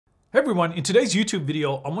Hey everyone, in today's YouTube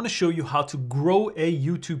video, I'm going to show you how to grow a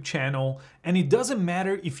YouTube channel, and it doesn't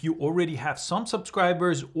matter if you already have some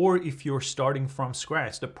subscribers or if you're starting from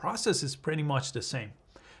scratch. The process is pretty much the same.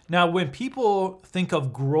 Now, when people think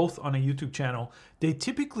of growth on a YouTube channel, they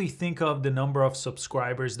typically think of the number of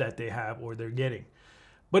subscribers that they have or they're getting.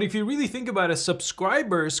 But if you really think about it,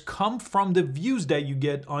 subscribers come from the views that you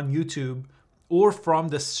get on YouTube or from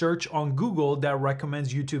the search on Google that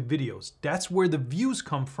recommends YouTube videos. That's where the views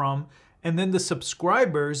come from. And then the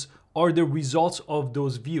subscribers are the results of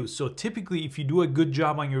those views. So typically, if you do a good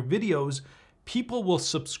job on your videos, people will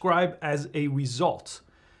subscribe as a result.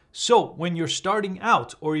 So when you're starting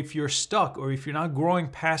out, or if you're stuck, or if you're not growing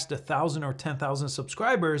past 1,000 or 10,000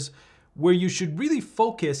 subscribers, where you should really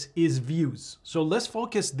focus is views. So let's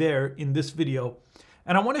focus there in this video.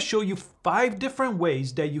 And I want to show you 5 different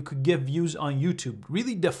ways that you could get views on YouTube.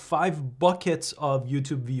 Really the 5 buckets of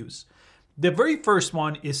YouTube views. The very first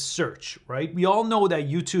one is search, right? We all know that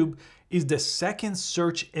YouTube is the second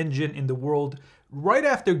search engine in the world, right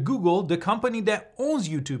after Google, the company that owns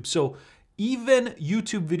YouTube. So even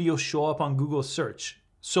YouTube videos show up on Google search.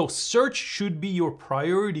 So search should be your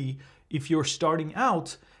priority if you're starting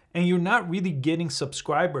out and you're not really getting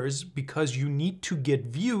subscribers because you need to get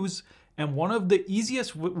views. And one of the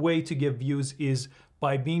easiest way to get views is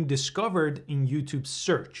by being discovered in YouTube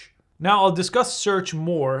search. Now, I'll discuss search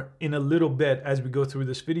more in a little bit as we go through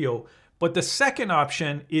this video, but the second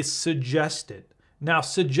option is suggested. Now,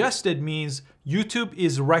 suggested means YouTube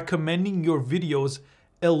is recommending your videos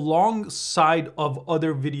alongside of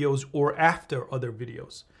other videos or after other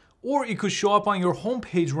videos. Or it could show up on your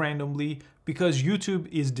homepage randomly because YouTube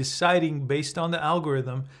is deciding based on the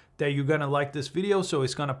algorithm that you're gonna like this video, so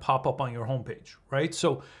it's gonna pop up on your homepage, right?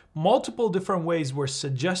 So multiple different ways where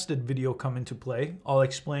suggested video come into play. I'll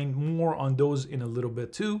explain more on those in a little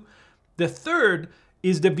bit too. The third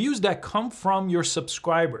is the views that come from your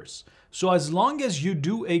subscribers. So as long as you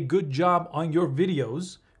do a good job on your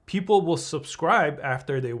videos, people will subscribe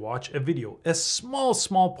after they watch a video, a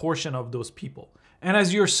small portion of those people. And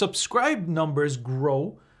as your subscribe numbers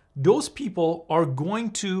grow, those people are going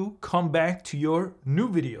to come back to your new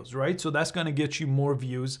videos, right? So that's going to get you more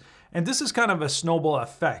views. And this is kind of a snowball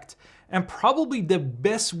effect. And probably the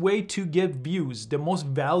best way to get views, the most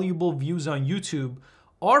valuable views on YouTube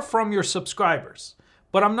are from your subscribers.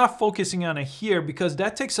 But I'm not focusing on it here because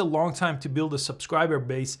that takes a long time to build a subscriber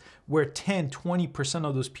base where 10, 20%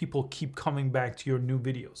 of those people keep coming back to your new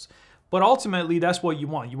videos. But ultimately, that's what you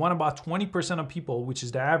want. You want about 20% of people, which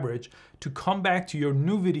is the average, to come back to your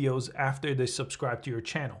new videos after they subscribe to your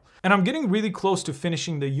channel. And I'm getting really close to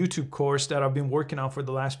finishing the YouTube course that I've been working on for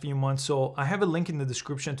the last few months. So I have a link in the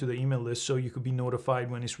description to the email list so you could be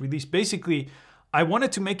notified when it's released. Basically, I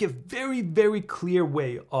wanted to make a very clear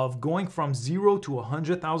way of going from 0 to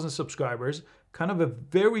 100,000 subscribers, kind of a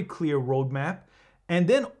very clear roadmap. And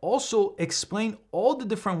then also explain all the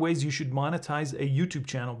different ways you should monetize a YouTube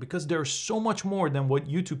channel because there's so much more than what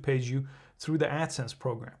YouTube pays you through the AdSense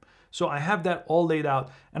program. So I have that all laid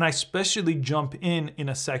out, and I especially jump in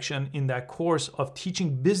a section in that course of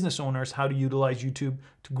teaching business owners how to utilize YouTube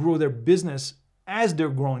to grow their business as they're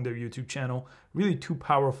growing their YouTube channel. Really 2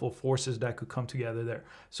 powerful forces that could come together there.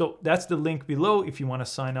 So that's the link below if you want to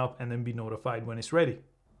sign up and then be notified when it's ready.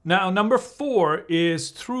 Now, number 4 is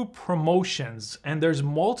through promotions, and there's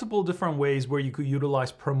multiple different ways where you could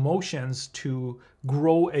utilize promotions to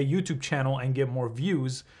grow a YouTube channel and get more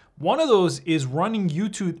views. One of those is running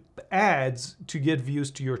YouTube ads to get views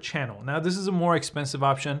to your channel. Now, this is a more expensive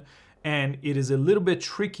option, and it is a little bit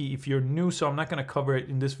tricky if you're new, so I'm not gonna cover it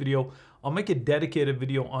in this video. I'll make a dedicated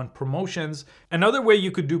video on promotions. Another way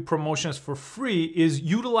you could do promotions for free is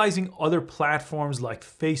utilizing other platforms like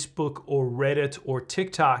Facebook or Reddit or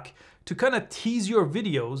TikTok to kind of tease your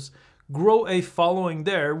videos, grow a following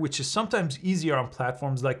there, which is sometimes easier on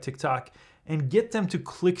platforms like TikTok, and get them to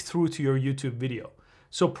click through to your YouTube video.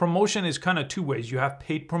 So promotion is kind of 2 ways. You have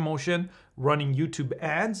paid promotion, running YouTube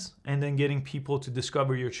ads, and then getting people to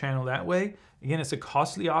discover your channel that way. Again, it's a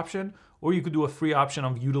costly option, or you could do a free option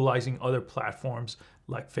of utilizing other platforms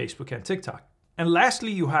like Facebook and TikTok. And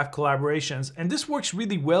lastly, you have collaborations, and this works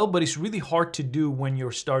really well, but it's really hard to do when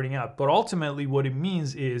you're starting out. But ultimately, what it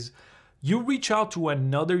means is you reach out to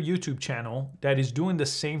another YouTube channel that is doing the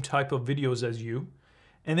same type of videos as you,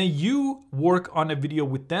 and then you work on a video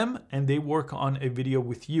with them and they work on a video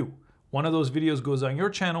with you. One of those videos goes on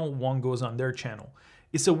your channel, one goes on their channel.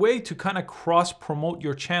 It's a way to kind of cross promote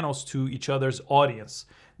your channels to each other's audience.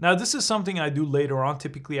 Now, this is something I do later on,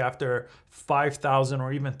 typically after 5,000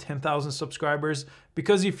 or even 10,000 subscribers,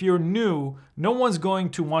 because if you're new, no one's going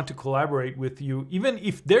to want to collaborate with you. Even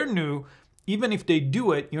if they're new, even if they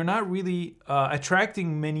do it, you're not really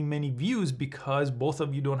attracting many views because both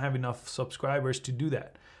of you don't have enough subscribers to do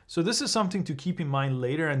that. So this is something to keep in mind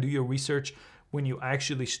later and do your research when you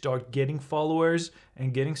actually start getting followers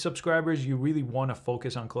and getting subscribers. You really want to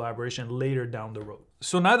focus on collaboration later down the road.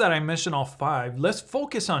 So now that I mentioned all 5, let's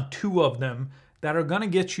focus on 2 of them that are gonna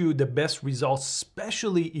get you the best results,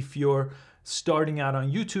 especially if you're starting out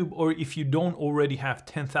on YouTube or if you don't already have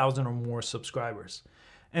 10,000 or more subscribers.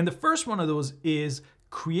 And the first one of those is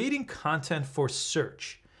creating content for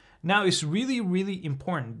search. Now, it's really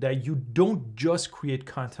important that you don't just create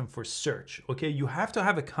content for search, okay? You have to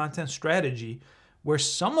have a content strategy where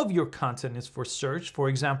some of your content is for search. For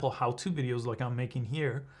example, how-to videos like I'm making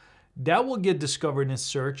here, that will get discovered in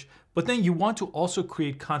search, but then you want to also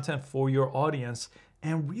create content for your audience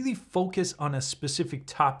and really focus on a specific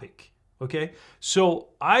topic, okay? So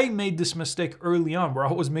I made this mistake early on where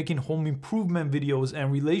I was making home improvement videos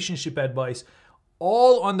and relationship advice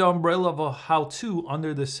all under the umbrella of a how-to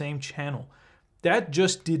under the same channel. That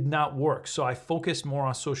just did not work. So I focused more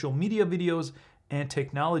on social media videos and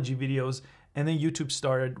technology videos, and then YouTube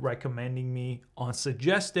started recommending me on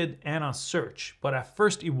suggested and on search. But at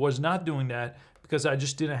first it was not doing that because I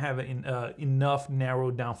just didn't have enough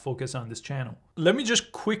narrowed down focus on this channel. Let me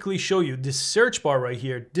just quickly show you this search bar right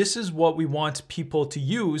here. This is what we want people to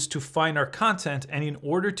use to find our content. And in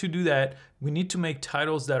order to do that, we need to make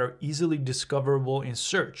titles that are easily discoverable in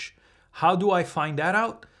search. How do I find that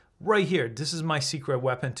out? Right here. This is my secret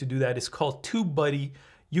weapon to do that. It's called TubeBuddy.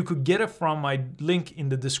 You could get it from my link in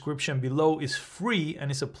the description below. It's free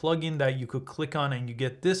and it's a plugin that you could click on and you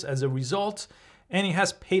get this as a result. And it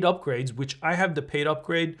has paid upgrades, which I have the paid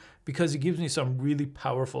upgrade because it gives me some really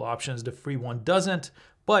powerful options. The free one doesn't,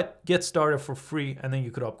 but get started for free and then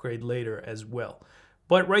you could upgrade later as well.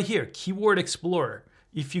 But right here, Keyword Explorer.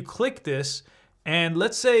 If you click this, and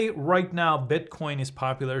let's say right now Bitcoin is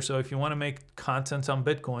popular. So if you want to make content on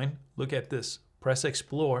Bitcoin, look at this, press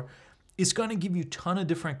Explore. It's going to give you a ton of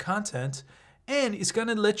different content and it's going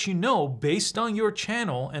to let you know based on your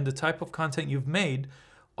channel and the type of content you've made,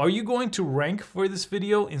 are you going to rank for this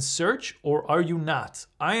video in search or are you not?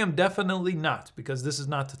 I am definitely not because this is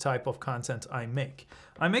not the type of content I make.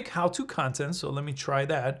 I make how-to content, so let me try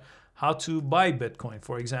that. How to buy Bitcoin,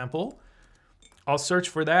 for example. I'll search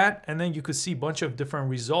for that and then you could see a bunch of different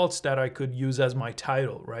results that I could use as my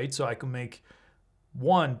title, right? So I could make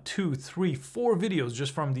 1, 2, 3, 4 videos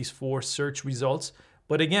just from these 4 search results.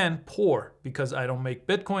 But again, poor because I don't make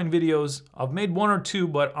Bitcoin videos. I've made 1 or 2,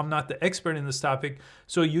 but I'm not the expert in this topic.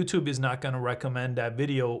 So YouTube is not going to recommend that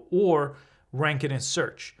video or rank it in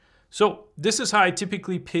search. So this is how I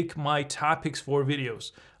typically pick my topics for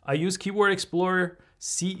videos. I use Keyword Explorer,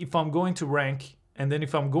 see if I'm going to rank. And then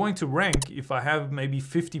if I'm going to rank, if I have maybe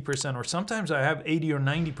 50% or sometimes I have 80 or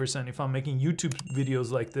 90% if I'm making YouTube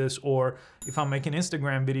videos like this, or if I'm making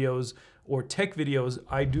Instagram videos or tech videos,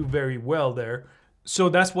 I do very well there. So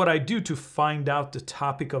that's what I do to find out the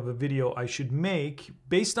topic of a video I should make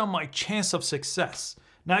based on my chance of success.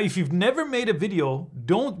 Now, if you've never made a video,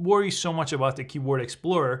 don't worry so much about the Keyword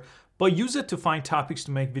Explorer, but use it to find topics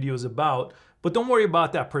to make videos about. But don't worry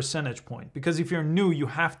about that percentage point because if you're new, you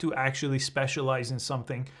have to actually specialize in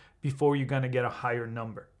something before you're gonna get a higher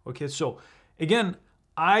number. Okay, so again,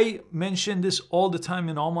 I mention this all the time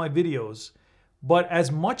in all my videos, but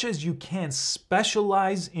as much as you can,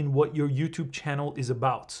 specialize in what your YouTube channel is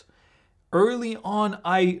about. Early on,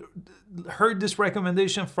 I heard this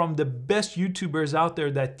recommendation from the best YouTubers out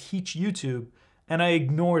there that teach YouTube, and I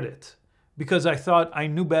ignored it because I thought I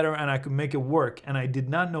knew better and I could make it work, and I did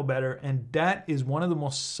not know better. And that is one of the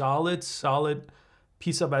most solid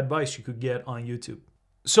piece of advice you could get on YouTube.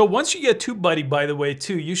 So once you get TubeBuddy, by the way,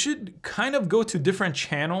 too, you should kind of go to different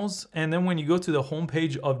channels. And then when you go to the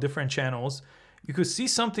homepage of different channels, you could see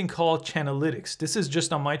something called Channelytics. This is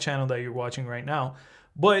just on my channel that you're watching right now.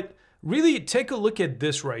 But really take a look at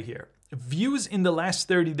this right here. Views in the last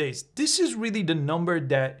 30 days. This is really the number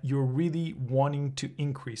that you're really wanting to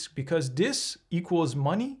increase because this equals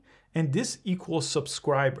money and this equals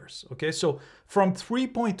subscribers. Okay, so from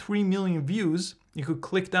 3.3 million views, you could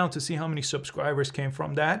click down to see how many subscribers came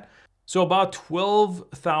from that. So about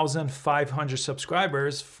 12,500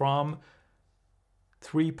 subscribers from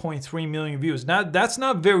 3.3 million views. Now that's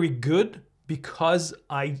not very good because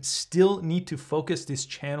I still need to focus this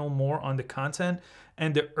channel more on the content,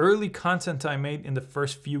 and the early content I made in the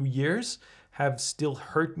first few years have still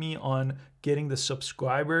hurt me on getting the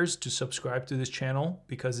subscribers to subscribe to this channel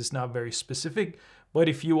because it's not very specific. But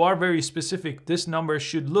if you are very specific, this number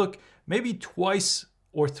should look maybe 2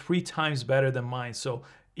 or 3 times better than mine. So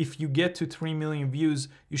if you get to 3 million views,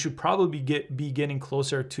 you should probably be getting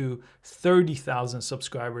closer to 30,000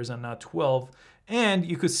 subscribers and not 12. And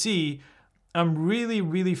you could see I'm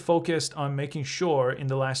really focused on making sure in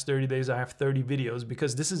the last 30 days I have 30 videos,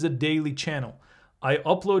 because this is a daily channel. I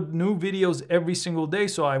upload new videos every single day,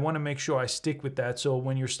 so I want to make sure I stick with that. So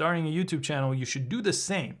when you're starting a YouTube channel, you should do the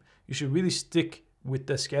same. You should really stick with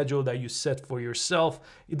the schedule that you set for yourself.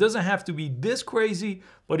 It doesn't have to be this crazy,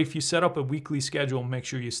 but if you set up a weekly schedule, make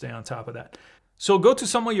sure you stay on top of that. So go to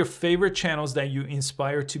some of your favorite channels that you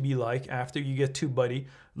inspire to be like after you get TubeBuddy.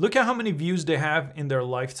 Look at how many views they have in their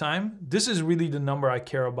lifetime. This is really the number I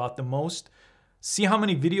care about the most. See how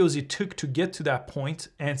many videos it took to get to that point,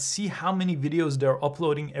 and see how many videos they're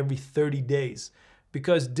uploading every 30 days.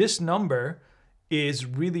 Because this number is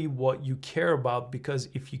really what you care about, because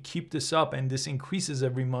if you keep this up and this increases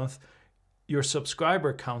every month, your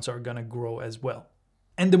subscriber counts are gonna grow as well.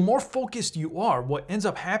 And the more focused you are, what ends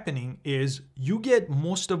up happening is you get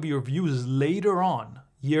most of your views later on,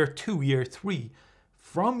 year 2, year 3,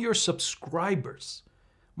 from your subscribers.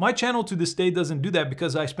 My channel to this day doesn't do that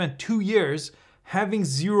because I spent 2 years having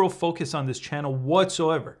zero focus on this channel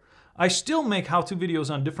whatsoever. I still make how-to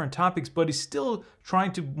videos on different topics, but it's still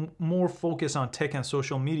trying to more focus on tech and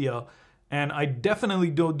social media. And I definitely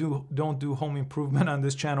don't do home improvement on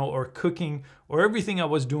this channel, or cooking, or everything I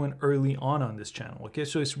was doing early on this channel. Okay,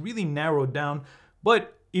 so it's really narrowed down.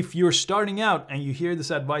 But if you're starting out and you hear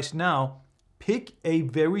this advice now, pick a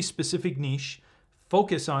very specific niche,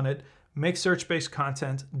 focus on it, make search-based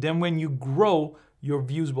content. Then when you grow, your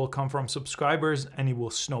views will come from subscribers and it will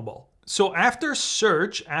snowball. So after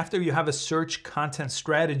search, after you have a search content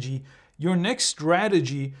strategy, your next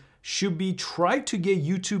strategy should be try to get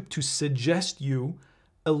YouTube to suggest you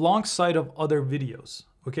alongside of other videos.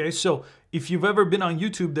 Okay, so if you've ever been on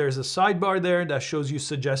YouTube, there's a sidebar there that shows you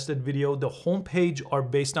suggested video. The homepage are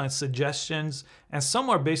based on suggestions, and some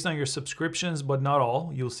are based on your subscriptions, but not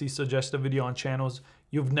all. You'll see suggested video on channels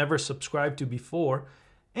you've never subscribed to before.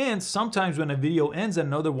 And sometimes when a video ends,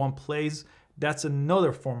 another one plays. That's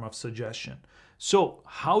another form of suggestion. So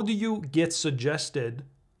how do you get suggested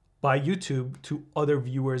by YouTube to other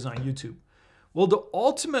viewers on YouTube? Well, the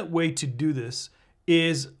ultimate way to do this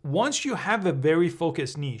is, once you have a very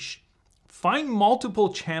focused niche, find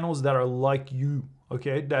multiple channels that are like you,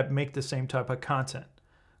 okay, that make the same type of content.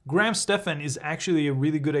 Graham Stephan is actually a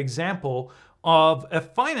really good example of a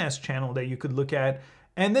finance channel that you could look at.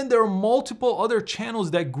 And then there are multiple other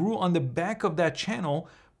channels that grew on the back of that channel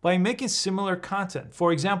by making similar content.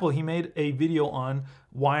 For example, he made a video on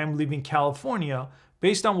why I'm leaving California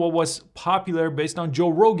based on what was popular, based on Joe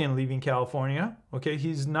Rogan leaving California. Okay,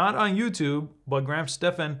 he's not on YouTube, but Graham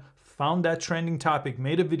Stephan found that trending topic,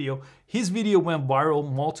 made a video. His video went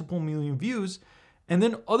viral, multiple million views, and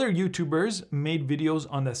then other YouTubers made videos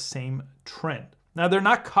on the same trend. Now, they're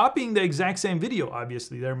not copying the exact same video,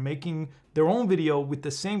 obviously. They're making their own video with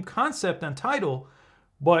the same concept and title,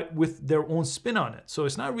 but with their own spin on it. So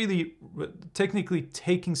it's not really technically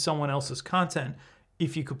taking someone else's content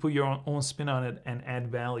if you could put your own spin on it and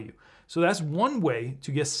add value. So that's one way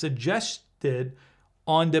to get suggested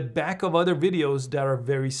on the back of other videos that are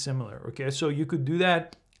very similar, okay? So you could do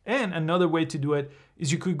that. And another way to do it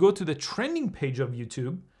is you could go to the trending page of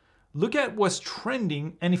YouTube, look at what's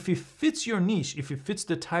trending, and if it fits your niche, if it fits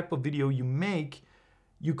the type of video you make,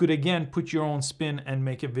 you could again put your own spin and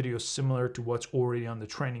make a video similar to what's already on the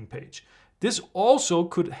trending page. This also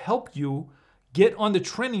could help you get on the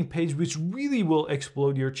trending page, which really will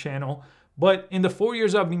explode your channel. But in the 4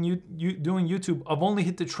 years I've been doing YouTube, I've only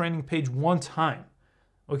hit the trending page one time.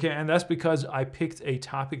 Okay, and that's because I picked a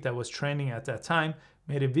topic that was trending at that time,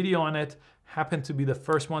 made a video on it, happened to be the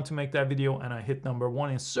first one to make that video, and I hit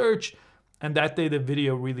 #1 in search, and that day the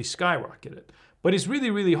video really skyrocketed. But it's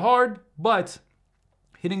really hard, but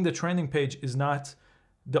hitting the trending page is not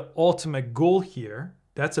the ultimate goal here.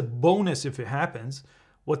 That's a bonus if it happens.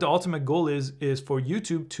 What the ultimate goal is for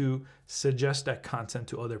YouTube to suggest that content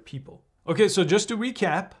to other people. Okay, so just to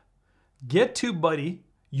recap, get TubeBuddy,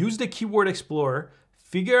 use the Keyword Explorer,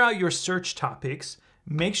 figure out your search topics,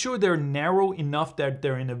 make sure they're narrow enough that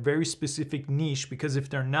they're in a very specific niche, because if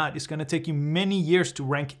they're not, it's gonna take you many years to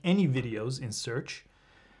rank any videos in search.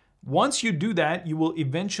 Once you do that, you will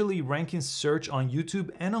eventually rank in search on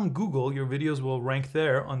YouTube and on Google. Your videos will rank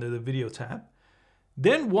there under the video tab.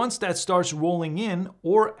 Then once that starts rolling in,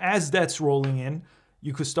 or as that's rolling in,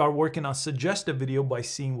 you could start working on suggest a video by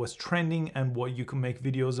seeing what's trending and what you can make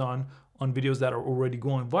videos on videos that are already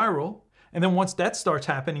going viral. And then once that starts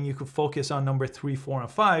happening, you could focus on number 3, 4, and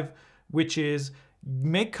 5, which is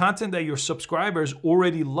Make content that your subscribers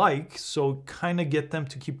already like, so kind of get them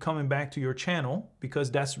to keep coming back to your channel,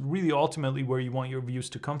 because that's really ultimately where you want your views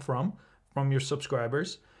to come from your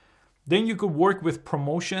subscribers. Then you could work with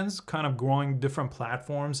promotions, kind of growing different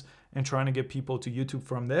platforms and trying to get people to YouTube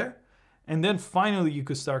from there. And then finally, you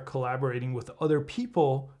could start collaborating with other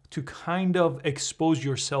people to kind of expose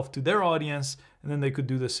yourself to their audience, and then they could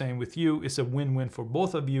do the same with you. It's a win-win for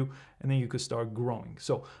both of you, and then you could start growing.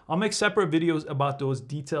 So I'll make separate videos about those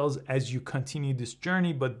details as you continue this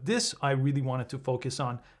journey, but this I really wanted to focus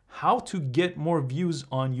on how to get more views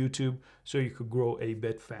on YouTube so you could grow a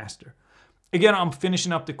bit faster. Again, I'm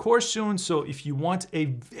finishing up the course soon, so if you want a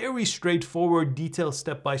very straightforward, detailed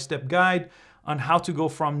step-by-step guide on how to go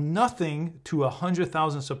from nothing to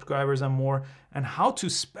 100,000 subscribers and more, and how to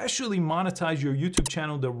specially monetize your YouTube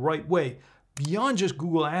channel the right way, beyond just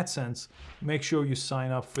Google AdSense, make sure you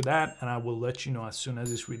sign up for that, and I will let you know as soon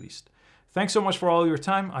as it's released. Thanks so much for all your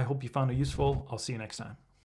time. I hope you found it useful. I'll see you next time.